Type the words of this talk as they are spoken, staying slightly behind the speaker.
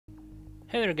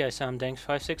Hey there guys, I'm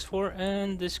Danks564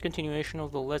 and this is continuation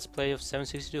of the Let's Play of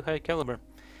 762 High Calibre.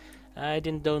 I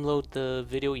didn't download the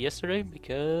video yesterday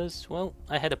because, well,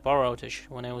 I had a power outage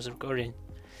when I was recording.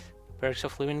 Perks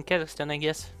of living in Kazakhstan, I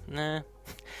guess. Nah.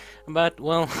 But,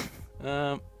 well,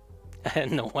 I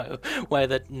don't know why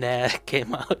that nah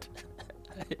came out.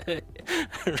 I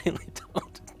really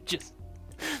don't.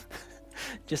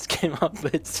 Just came out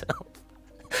by itself.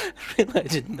 Really, I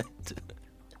didn't meant to.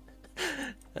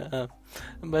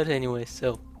 But anyway,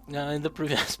 so in the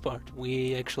previous part,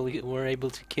 we actually were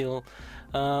able to kill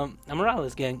a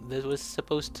Morales gang that was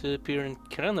supposed to appear in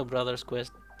Kirano Brothers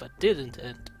quest, but didn't,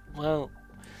 and well,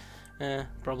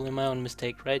 probably my own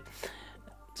mistake, right?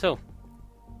 So,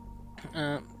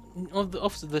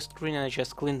 off the screen, I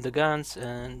just cleaned the guns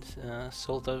and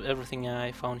sold everything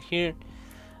I found here.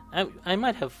 I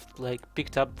might have like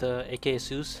picked up the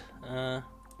AKSUs,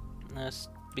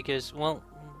 because well,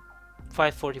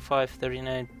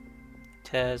 545-39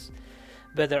 has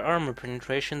better armor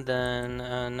penetration than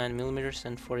 9mm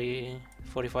and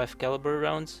 45 caliber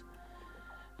rounds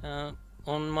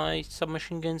on my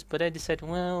submachine guns, but I decided,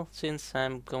 well, since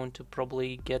I'm going to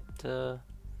probably get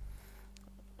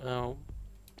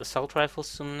assault rifles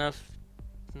soon enough,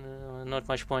 not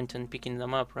much point in picking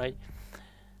them up, right?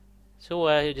 So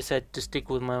I decided to stick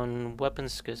with my own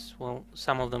weapons, because, well,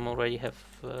 some of them already have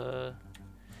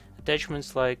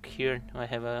attachments. Like here I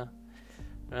have a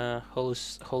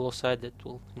hollow sight that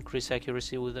will increase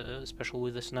accuracy with especially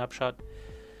with the snapshot,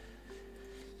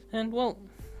 and well,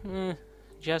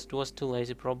 just was too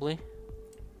lazy probably.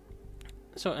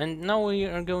 So, and now we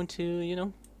are going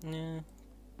to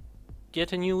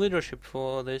get a new leadership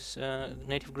for this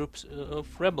native groups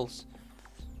of rebels.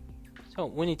 So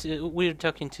we're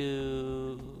talking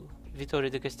to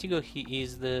Vittorio de Castigo. He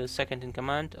is the second in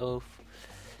command of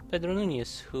Pedro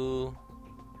Nunez, who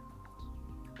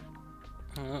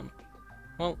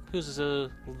well, who's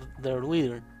their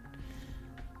leader,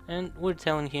 and we're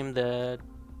telling him that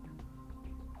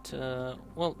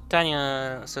well,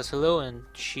 Tanya says hello, and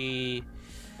she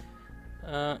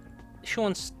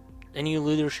wants a new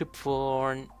leadership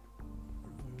for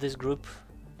this group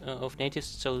of natives,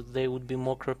 so they would be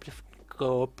more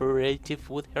cooperative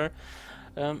with her.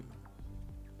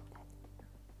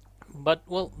 But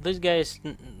well, this guy is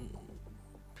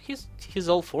he's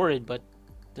all for it, but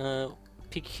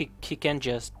he can't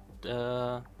just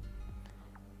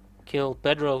kill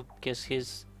Pedro because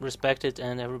he's respected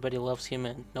and everybody loves him,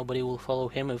 and nobody will follow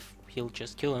him if he'll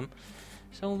just kill him.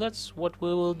 So that's what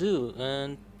we will do.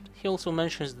 And he also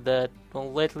mentions that, well,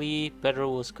 lately Pedro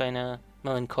was kinda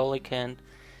melancholic and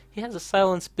he has a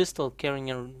silenced pistol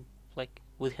carrying like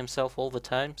with himself all the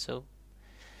time. So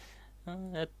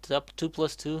at up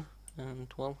 2+2,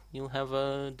 and well, you'll have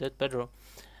a dead Pedro.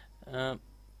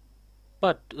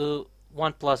 But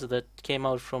one plus that came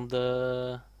out from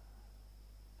the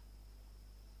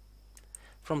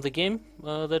game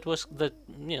that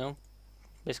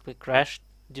basically crashed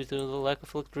due to the lack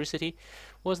of electricity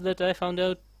was that I found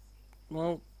out,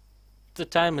 well, the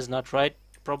time is not right.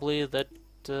 Probably that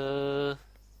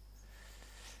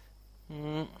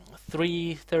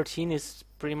 3:13 is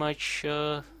pretty much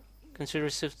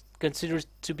considered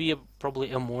to be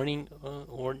probably a morning,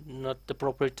 or not the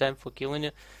proper time for killing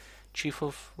a chief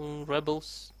of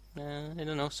rebels. I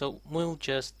don't know. So we'll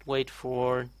just wait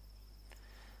for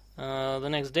the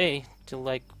next day till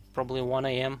like probably 1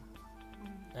 a.m.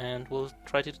 and we'll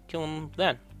try to kill him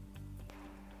then.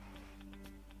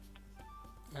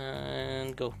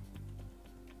 And go.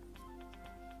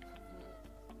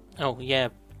 Oh yeah,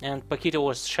 and Paquito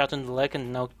was shot in the leg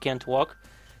and now can't walk.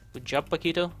 Good job,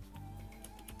 Paquito.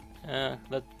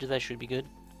 That should be good.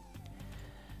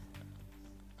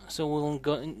 So we're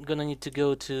gonna need to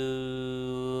go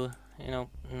to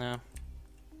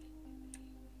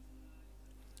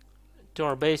to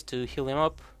our base to heal him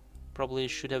up. Probably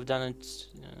should have done it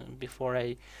before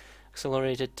I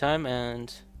accelerated time,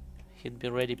 and he'd be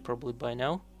ready probably by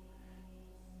now.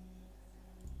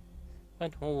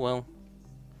 But oh well,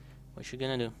 what you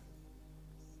gonna do?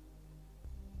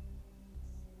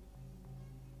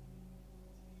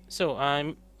 So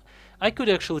I could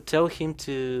actually tell him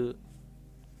to,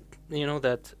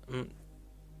 that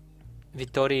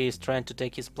Vittori is trying to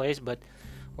take his place, but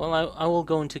well, I will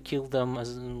go to kill them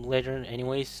as later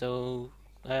anyway, so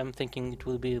I'm thinking it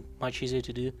will be much easier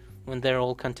to do when they're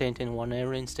all contained in one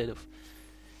area instead of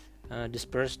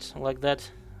dispersed like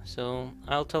that. So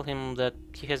I'll tell him that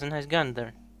he has a nice gun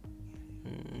there.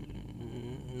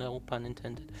 No pun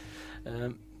intended.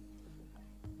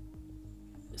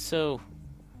 So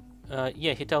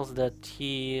yeah, he tells that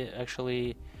he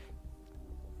actually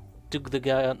took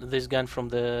this gun from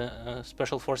the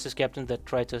special forces captain that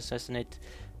tried to assassinate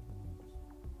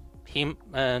him,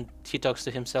 and he talks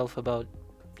to himself about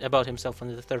himself in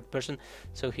the third person,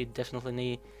 so he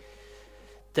definitely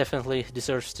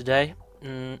deserves to die.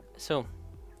 So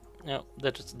now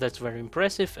that's very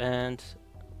impressive, and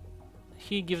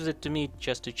he gives it to me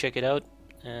just to check it out,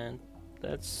 and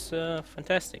that's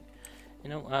fantastic. You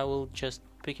know, I will just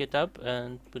pick it up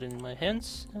and put it in my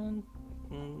hands, and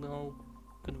well,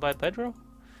 goodbye, Pedro,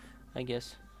 I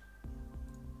guess.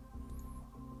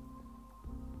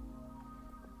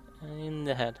 In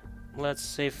the head. Let's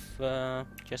save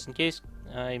just in case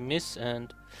I miss,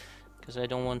 and because I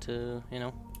don't want to, you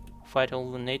know, fight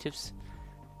all the natives.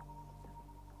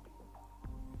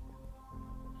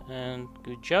 And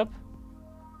good job.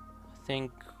 I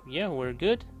think, yeah, we're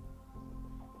good.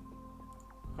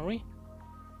 Are we?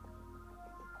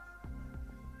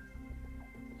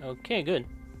 Okay, good.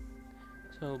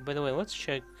 So, by the way, let's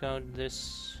check out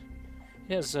this.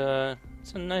 Yes,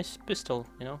 it's a nice pistol,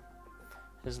 you know.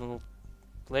 Has a little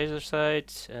laser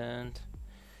sight and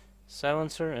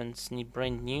silencer, and it's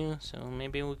brand new, so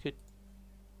maybe we could.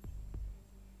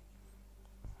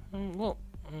 Well,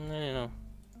 I don't know.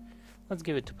 Let's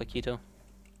give it to Paquito.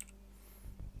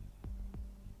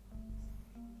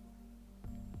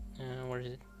 Where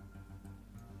is it?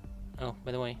 Oh,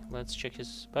 by the way, let's check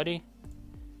his body.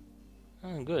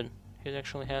 Oh, good. He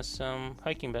actually has some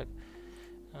hiking bag.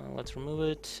 Let's remove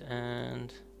it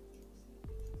and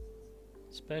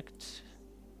inspect.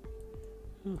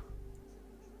 Ooh.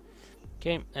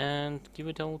 Okay, and give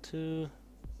it all to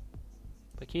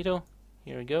Paquito.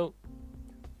 Here we go.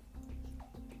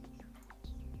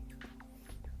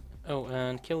 Oh,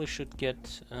 and Kelly should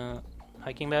get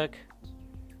hiking bag.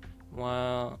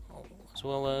 While, as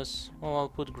well as, well, I'll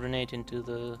put grenade into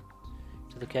the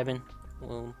cabin.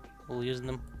 We'll use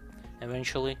them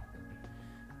eventually.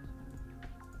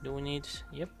 Do we need?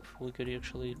 Yep, we could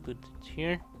actually put it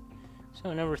here. So,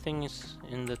 and everything is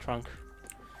in the trunk.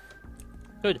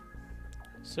 Good.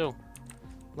 So,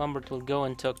 Lambert will go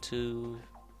and talk to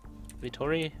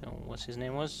Vittori, what his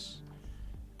name was,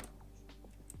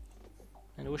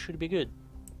 and we should be good.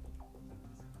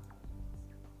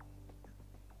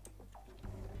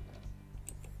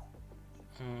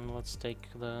 Let's take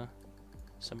the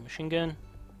submachine gun.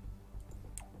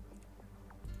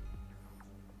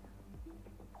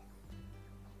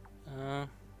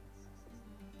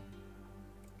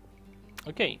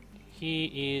 Okay,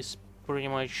 he is pretty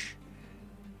much.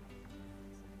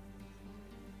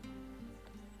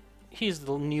 He's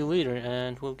the new leader,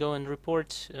 and we'll go and report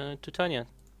to Tanya.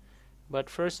 But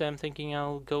first, I'm thinking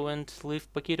I'll go and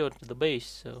leave Paquito to the base,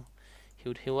 so he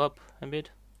would heal up a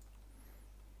bit.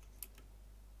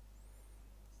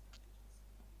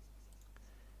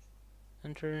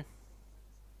 Enter.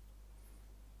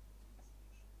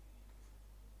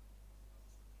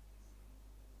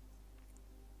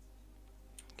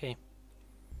 Okay.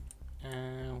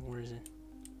 Where is it?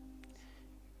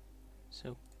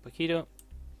 So Paquito,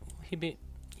 he be?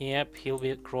 Yep, he'll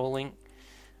be crawling.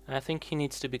 I think he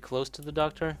needs to be close to the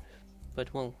doctor,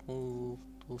 but we'll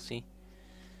see.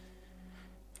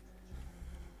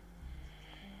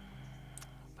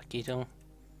 Paquito,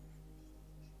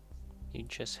 you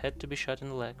just had to be shot in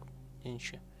the leg,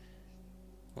 didn't you?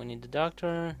 We need the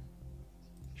doctor.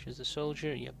 She's a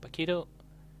soldier. Yep, Paquito.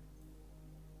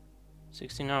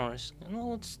 16 hours.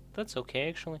 No, that's okay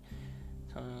actually.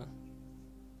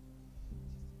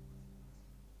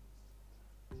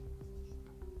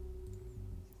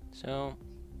 So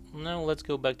now let's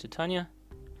go back to Tanya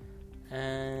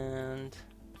and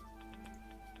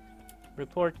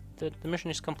report that the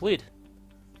mission is complete.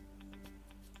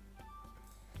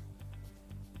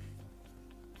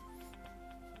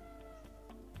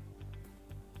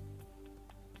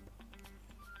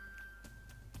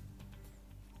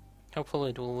 Hopefully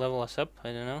it will level us up,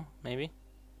 I don't know, maybe.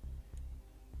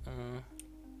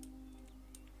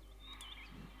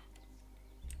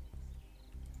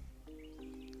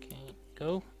 Okay,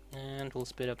 go, and we'll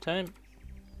speed up time.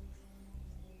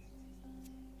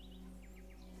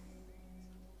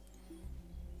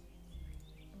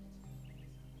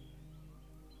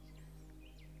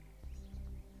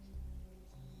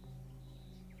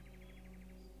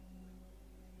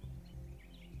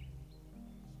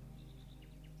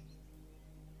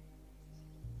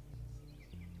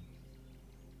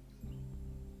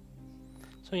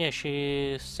 So yeah,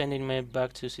 she's sending me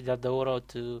back to Ciudad de Oro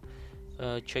to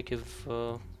check if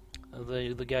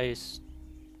the guy is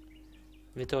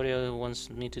Vittorio wants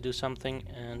me to do something,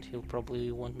 and he'll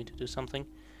probably want me to do something.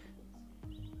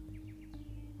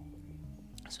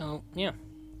 So yeah.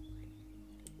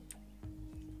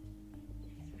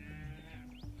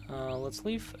 let's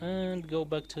leave and go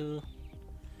back to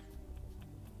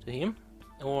him.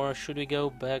 Or should we go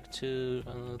back to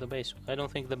the base? I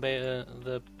don't think that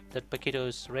Paquito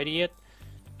is ready yet.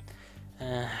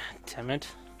 Damn it.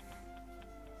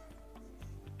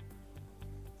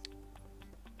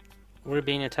 We're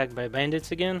being attacked by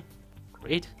bandits again.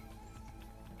 Great.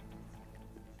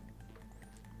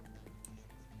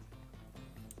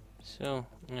 So,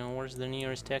 where's the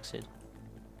nearest exit?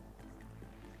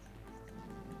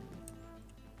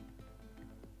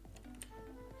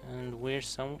 And we're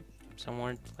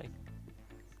somewhere like...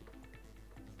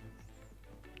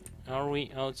 Are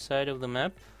we outside of the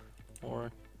map?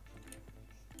 Or...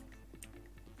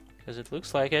 Because it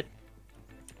looks like it.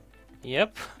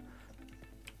 Yep.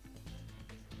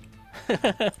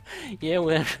 Yeah,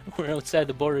 we're outside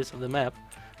the borders of the map,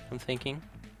 I'm thinking.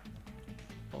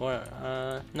 Or,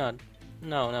 not.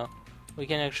 No. We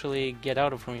can actually get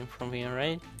out of from here,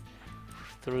 right?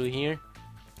 Through here.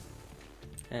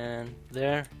 And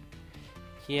there.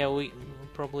 Yeah, we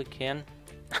probably can.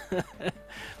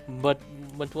 but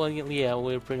well, yeah,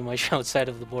 we're pretty much outside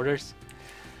of the borders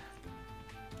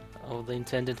of the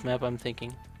intended map, I'm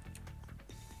thinking.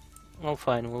 Well,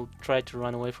 fine, we'll try to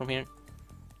run away from here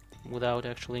without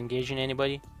actually engaging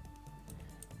anybody.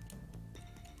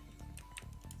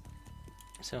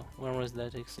 So, where was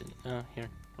that exit? Here.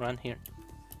 Run here.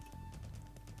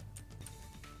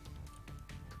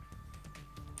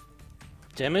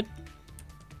 Damn it!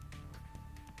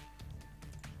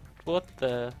 What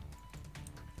the...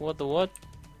 What?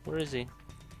 Where is he?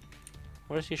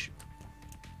 Where's he?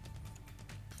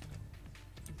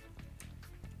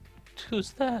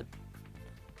 Who's that?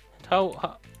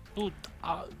 How dude,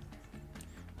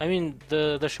 I mean,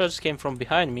 the shots came from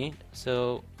behind me,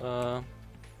 so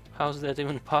how's that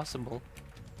even possible?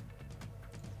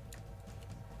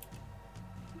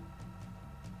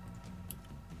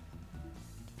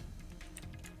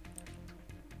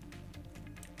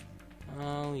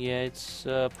 Oh yeah, it's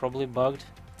probably bugged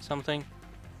something,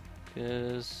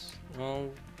 because well,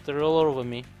 they're all over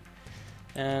me.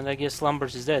 And I guess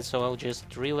Lumbers is dead, so I'll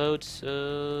just reload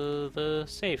the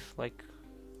safe, like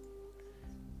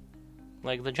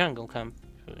the jungle camp,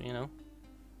 you know.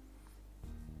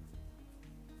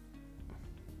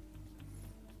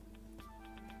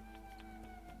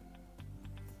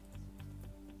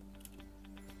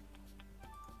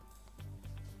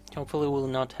 Hopefully we'll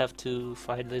not have to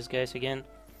fight these guys again.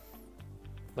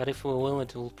 But if we will,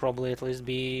 it will probably at least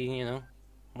be, you know,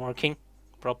 working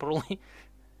properly.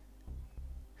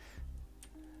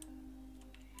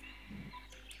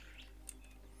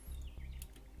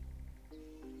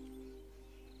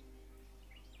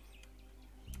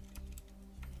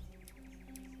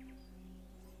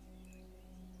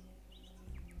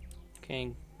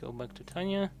 Okay, go back to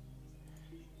Tanya.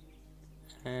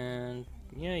 And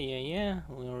yeah,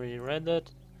 we already read that.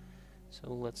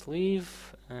 So let's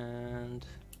leave and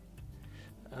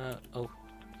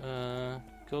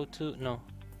go to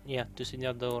to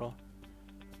Ciudad de Oro.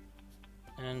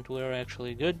 And we're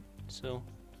actually good. So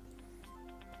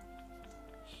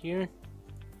here,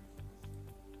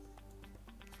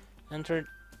 enter.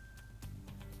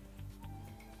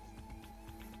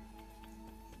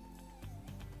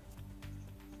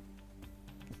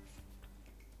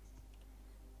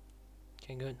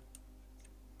 Okay, good.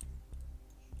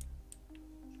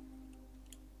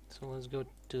 So let's go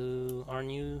to our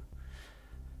new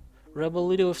rebel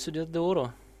leader of Ciudad de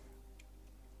Oro.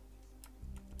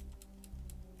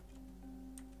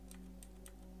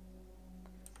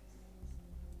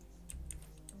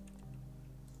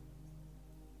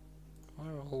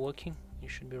 We're all working. You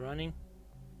should be running.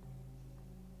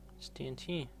 It's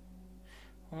TNT.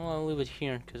 Well, I'll leave it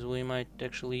here because we might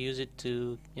actually use it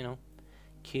to, you know,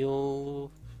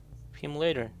 kill him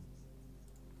later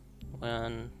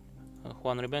when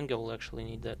Juan Rebenga will actually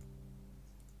need that.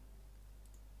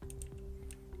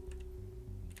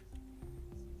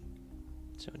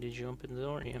 So did you open the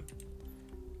door? Yeah.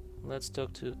 Let's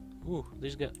talk to... Ooh,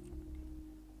 this guy.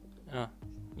 Ah,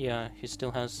 yeah, he still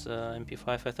has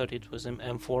MP5. I thought it was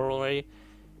M4 already.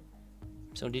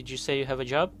 So did you say you have a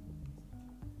job?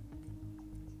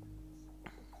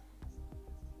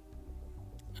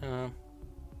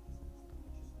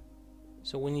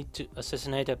 So we need to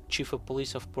assassinate a chief of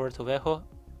police of Puerto Viejo.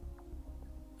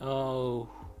 Oh.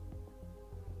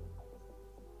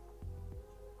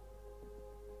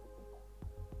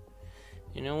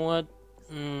 You know what?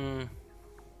 I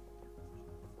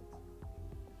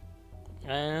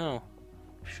don't know.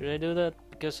 Should I do that?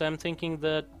 Because I'm thinking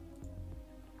that...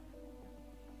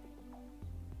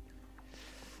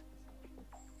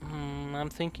 I'm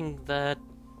thinking that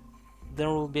there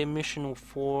will be a mission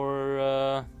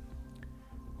for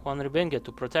Juan Ribenga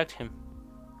to protect him.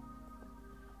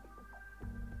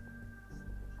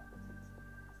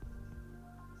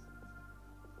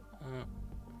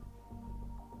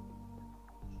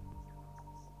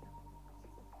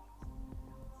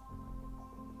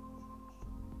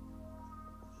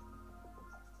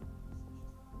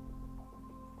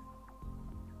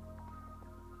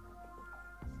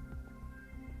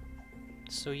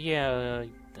 So yeah,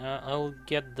 I'll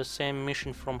get the same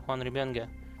mission from Juan Ribenga,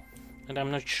 and I'm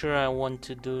not sure I want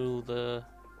to do the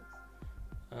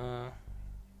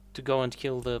to go and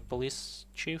kill the police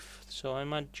chief, so I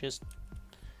might just,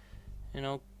 you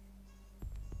know,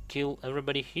 kill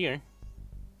everybody here.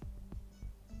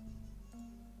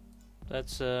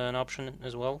 That's an option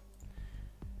as well,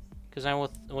 because I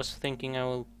was thinking I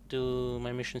will do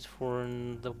my missions for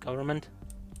the government.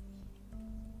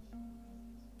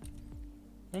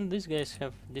 And these guys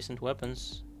have decent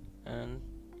weapons, and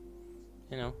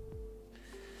you know.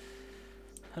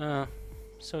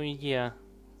 So yeah,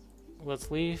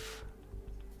 let's leave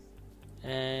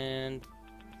and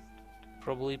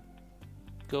probably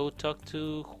go talk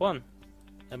to Juan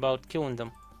about killing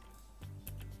them.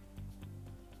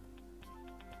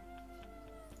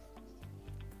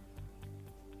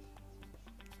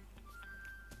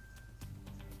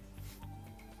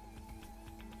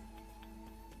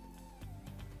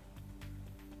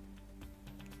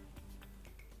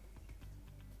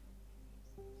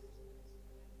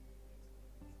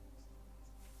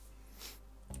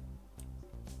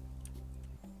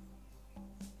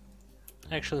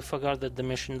 I actually forgot that the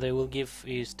mission they will give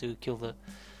is to kill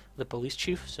the police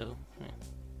chief, so yeah.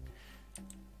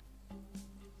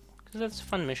 'Cause that's a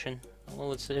fun mission.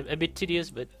 Well, it's a bit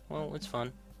tedious, but well, it's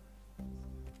fun.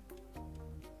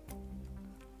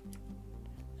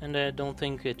 And I don't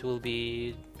think it will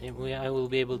be. I will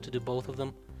be able to do both of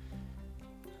them.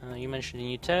 You mentioned a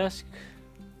new task.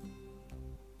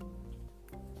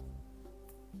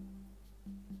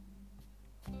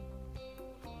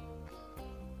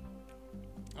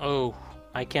 Oh,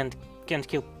 I can't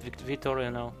kill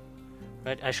Vittorio now.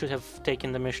 Right, I should have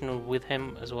taken the mission with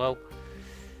him as well.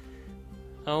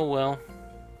 Oh well.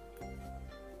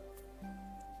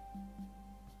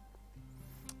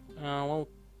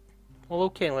 Well,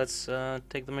 okay. Let's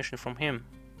take the mission from him,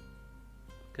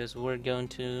 because we're going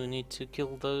to need to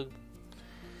kill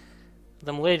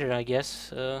them later, I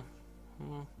guess.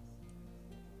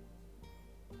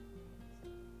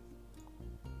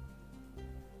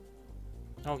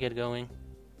 I'll get going.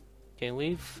 Okay,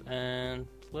 leave, and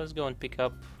let's go and pick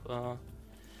up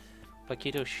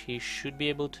Paquito. He should be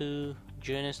able to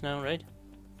join us now, right?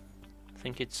 I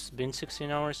think it's been 16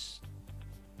 hours.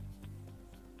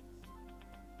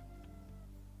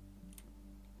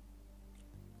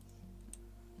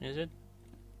 Is it?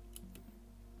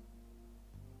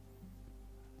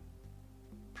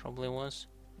 Probably was.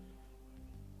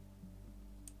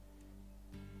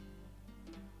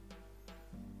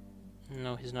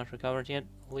 No, he's not recovered yet.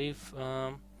 Leave.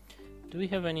 Do we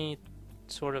have any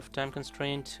sort of time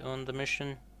constraint on the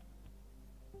mission?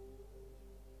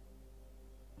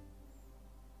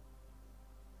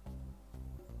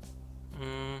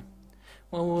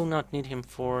 Well, we'll not need him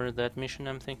for that mission,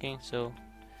 I'm thinking, so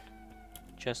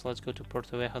just let's go to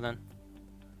Puerto Viejo then.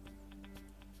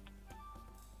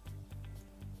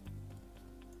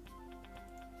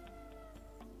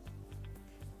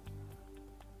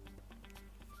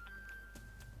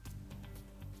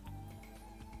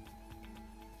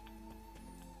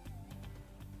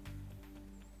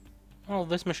 Well,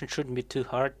 this mission shouldn't be too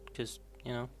hard, because,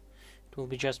 you know, it will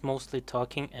be just mostly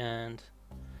talking and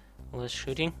less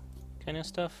shooting kind of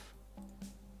stuff.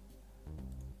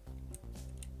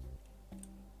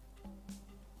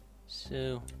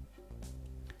 So,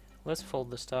 let's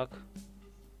fold the stock.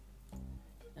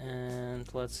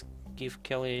 And let's give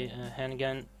Kelly a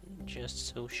handgun,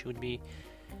 just so she would be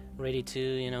ready to,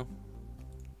 you know,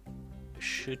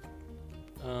 shoot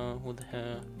with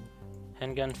her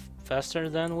handgun faster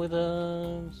than with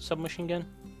a submachine gun.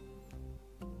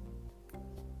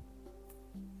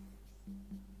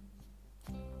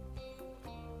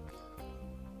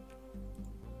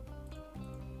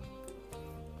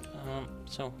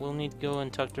 So we'll need to go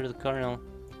and talk to the colonel,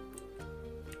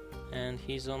 and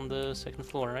he's on the second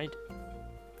floor, right?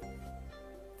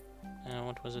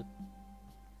 What was it?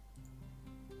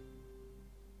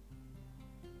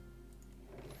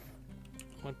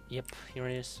 What? Yep, here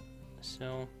it is.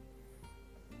 So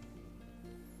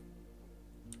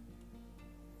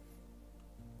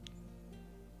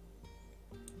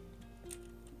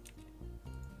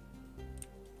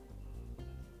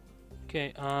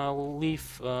Okay, I'll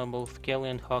leave both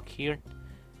Kelly and Hawk here,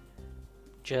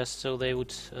 just so they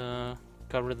would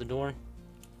cover the door.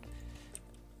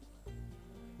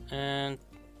 And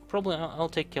probably I'll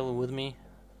take Kelly with me.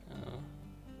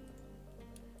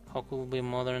 Hawk will be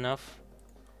mother enough.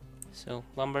 So,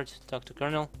 Lambert, talk to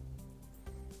Colonel.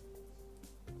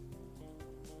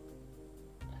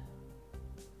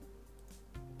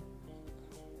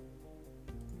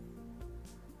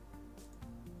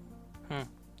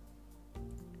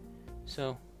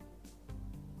 So,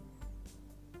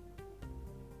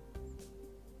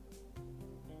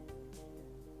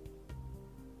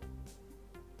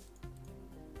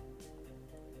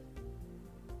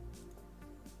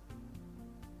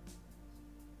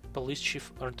 Police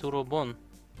Chief Arturo Bon,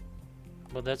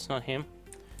 but that's not him.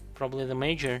 Probably the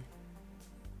Major.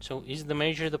 So, is the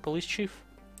Major the Police Chief?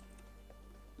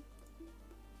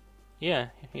 Yeah,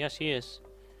 yes he is.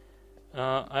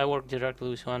 I work directly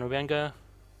with Juan Ubenga.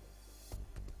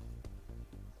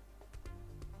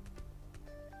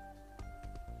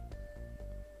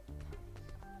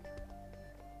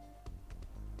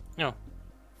 No,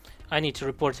 I need to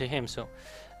report to him, so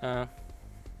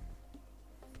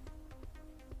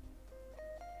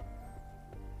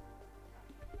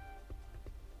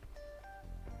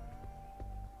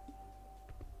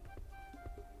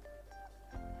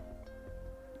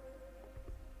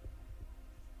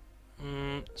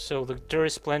so the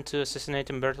terrorists plan to assassinate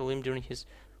Umberto Lim during his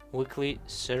weekly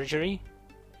surgery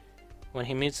when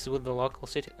he meets with the local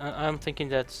city. I'm thinking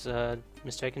that's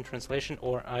mistaken translation,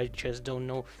 or I just don't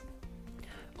know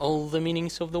all the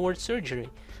meanings of the word surgery,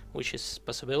 which is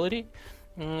possibility.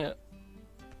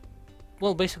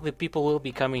 Well, basically, people will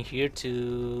be coming here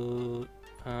to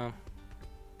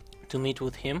meet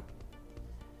with him.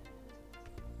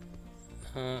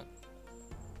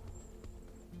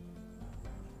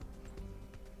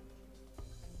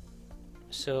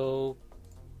 So,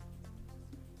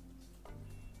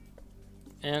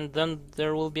 and then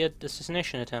there will be an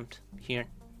assassination attempt here,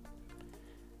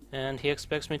 and he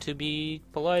expects me to be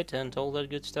polite and all that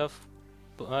good stuff.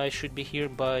 But I should be here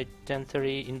by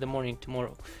 10:30 in the morning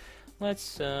tomorrow.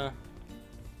 Let's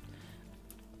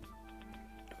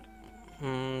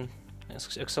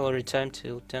accelerate time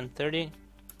till 10:30.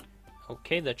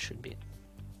 Okay, that should be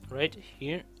right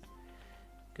here.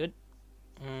 Good.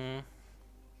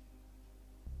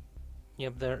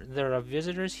 Yep, there are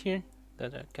visitors here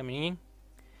that are coming in.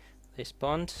 They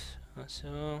spawned,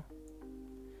 so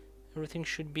everything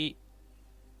should be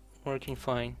working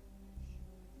fine.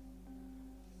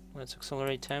 Let's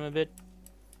accelerate time a bit,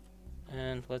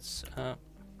 and let's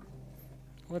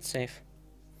save,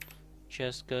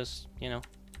 just cause, you know,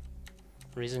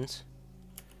 reasons.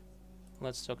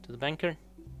 Let's talk to the banker.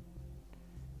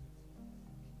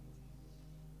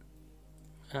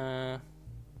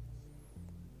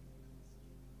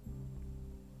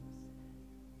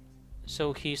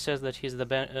 So he says that he's the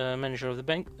manager of the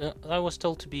bank. I was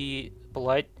told to be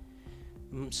polite,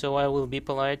 so I will be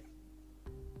polite.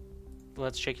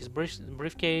 Let's check his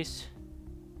briefcase.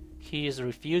 He is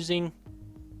refusing.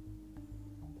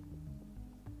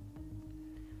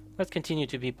 Let's continue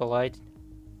to be polite.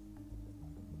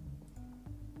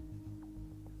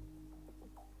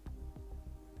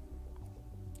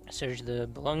 Search the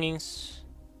belongings.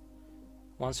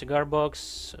 One cigar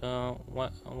box,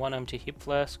 one empty hip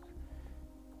flask,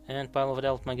 and pile of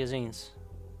adult magazines.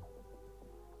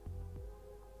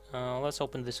 Let's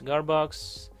open the cigar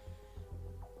box.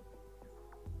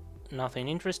 Nothing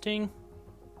interesting.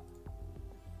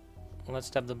 Let's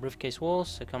tap the briefcase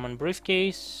walls. A common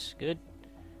briefcase. Good.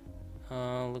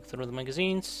 Look through the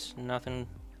magazines. Nothing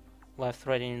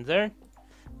life-threatening there.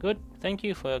 Good. Thank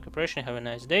you for your cooperation. Have a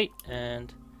nice day.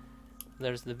 And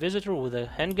there's the visitor with a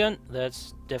handgun.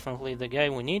 That's definitely the guy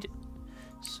we need.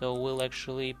 So we'll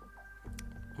actually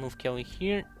move Kelly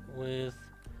here with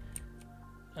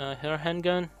her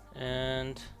handgun,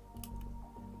 and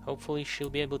hopefully she'll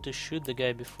be able to shoot the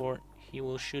guy before he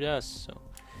will shoot us. So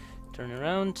turn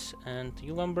around, and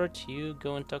you, Lambert, you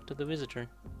go and talk to the visitor.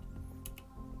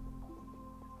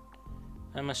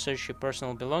 I must search your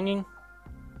personal belonging.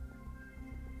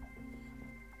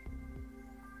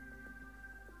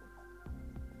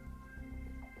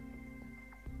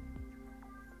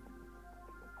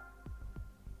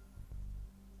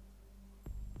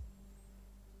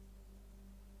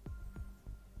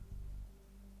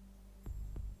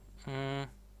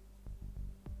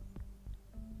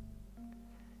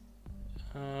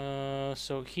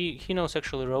 So he knows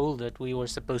actually, Raul, that we were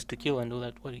supposed to kill, and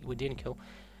that we didn't kill.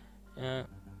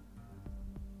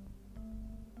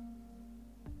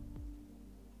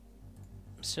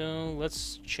 So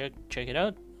let's check it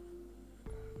out.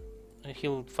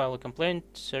 he'll file a complaint,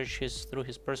 search through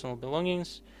his personal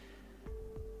belongings.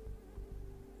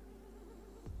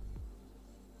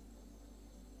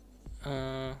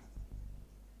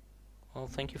 Well,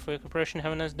 thank you for your cooperation.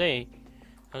 Have a nice day.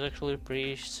 I was actually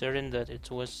pretty certain that it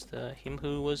was him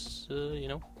who was, you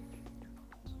know,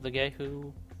 the guy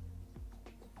who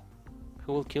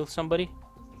will kill somebody.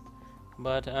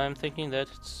 But I'm thinking that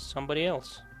it's somebody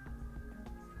else.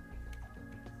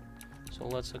 So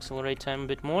let's accelerate time a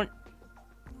bit more.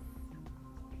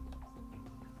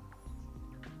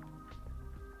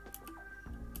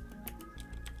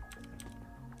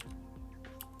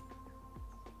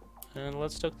 And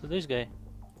let's talk to this guy.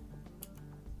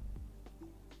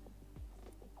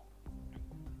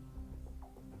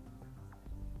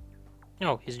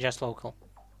 No, he's just local.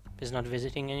 He's not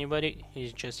visiting anybody.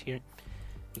 He's just here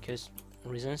because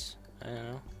reasons. I don't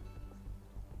know.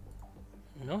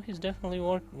 No, he's definitely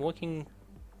walking.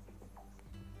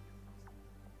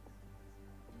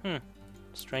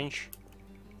 Strange.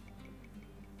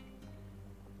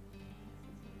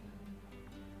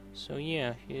 So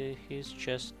yeah, he's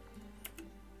just.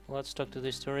 Let's talk to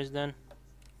this tourist then.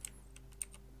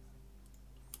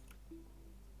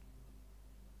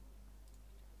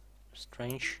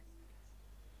 Strange.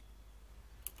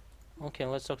 Okay,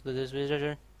 let's talk to this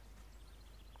visitor.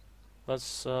 Let's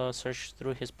search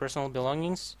through his personal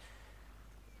belongings.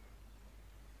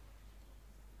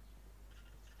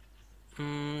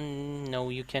 No,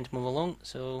 you can't move along,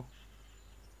 so...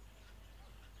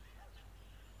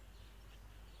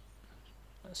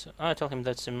 So I tell him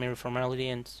that's a mere formality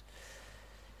and...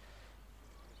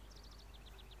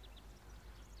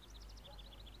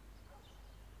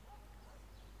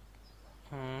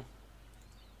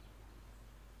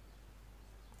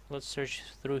 Let's search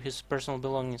through his personal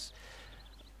belongings.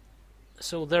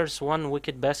 So there's one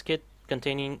wicked basket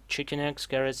containing chicken eggs,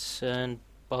 carrots, and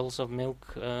bottles of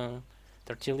milk,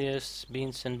 tortillas,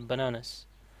 beans, and bananas.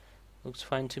 Looks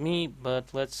fine to me, but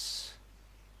let's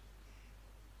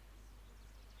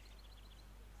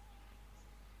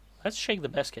shake the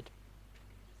basket.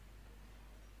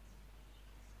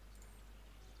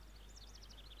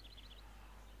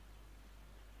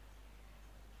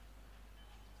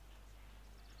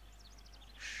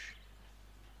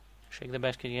 Shake the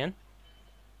basket again.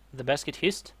 The basket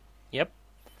hissed. Yep.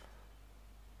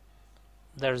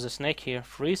 There's a snake here.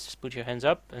 Freeze. Put your hands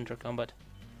up. Enter combat.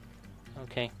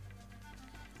 Okay.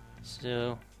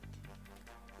 So...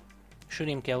 shoot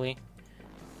him, Kelly.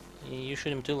 You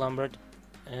shoot him too, Lambert.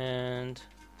 And...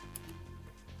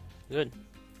 good.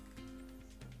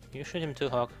 You shoot him too,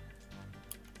 Hawk.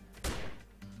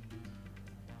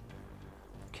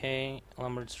 Okay,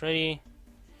 Lambert's ready.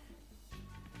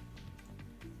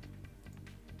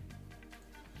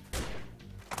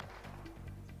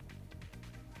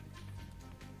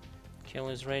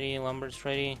 Kelly's ready, Lambert's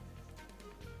ready.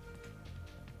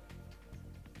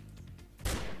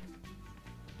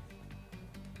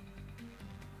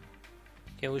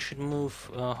 Okay, we should move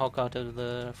Hawk out of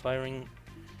the firing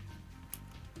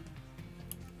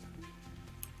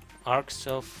arcs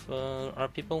of our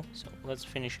people. So let's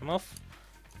finish him off,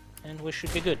 and we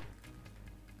should be good.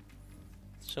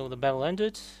 So the battle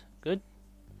ended. Good.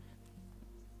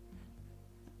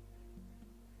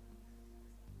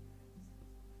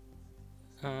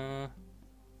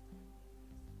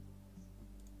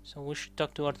 So we should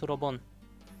talk to Arturo Bon.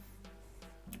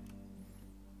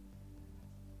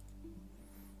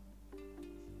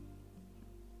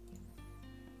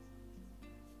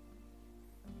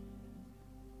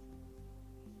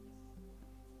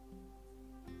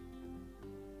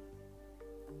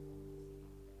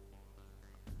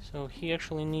 So he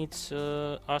actually needs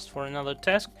us for another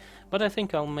task, but I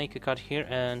think I'll make a cut here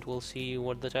and we'll see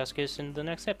what the task is in the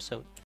next episode.